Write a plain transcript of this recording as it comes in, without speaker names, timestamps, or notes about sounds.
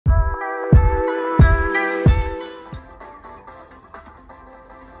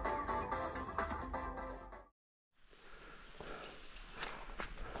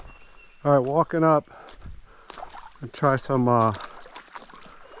All right, walking up and try some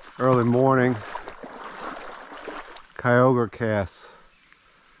early morning Kyogre casts.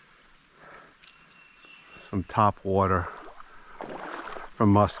 Some top water from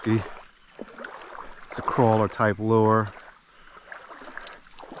Musky. It's a crawler type lure.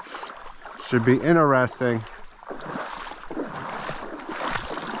 Should be interesting.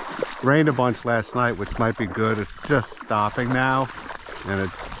 Rained a bunch last night, which might be good. It's just stopping now and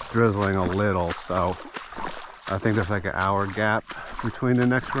it's drizzling a little, so I think there's like an hour gap between the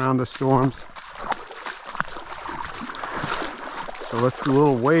next round of storms. So let's do a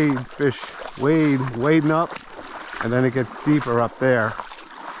little wading up, and then it gets deeper up there.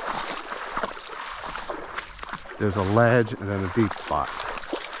 There's a ledge and then a deep spot.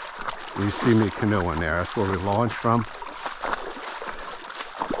 You see me canoeing there. That's where we launched from.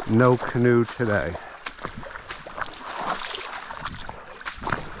 No canoe today.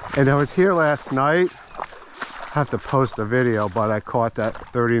 And I was here last night. I have to post a video, but I caught that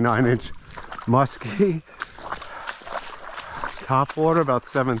 39-inch musky top water about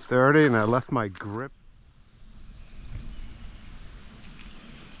 7:30, and I left my grip.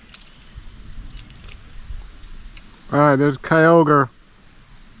 All right, there's Kyogre.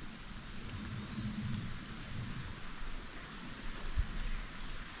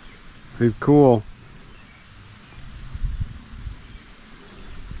 He's cool.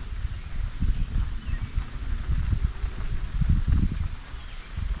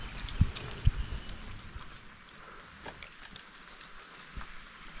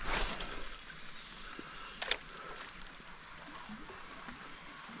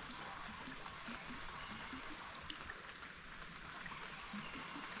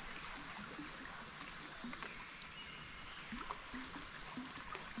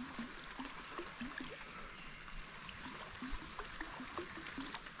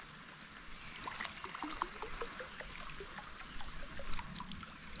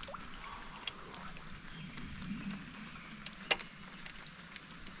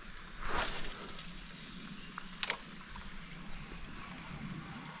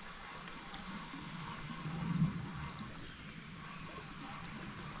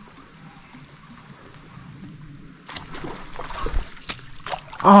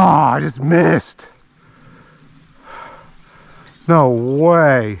 Oh, I just missed. No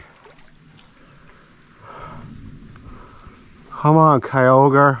way. Come on,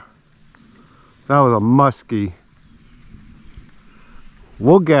 Kyogre. That was a musky.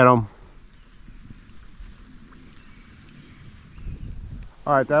 We'll get him.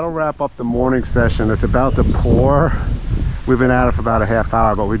 All right, that'll wrap up the morning session. It's about to pour. We've been at it for about a half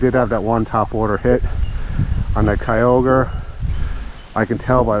hour, but we did have that one top water hit on the Kyogre. I can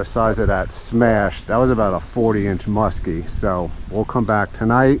tell by the size of that smash, that was about a 40-inch musky. So we'll come back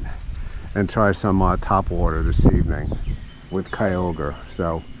tonight and try some top water this evening with Kyogre.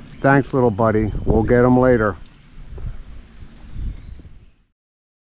 So thanks, little buddy. We'll get them later.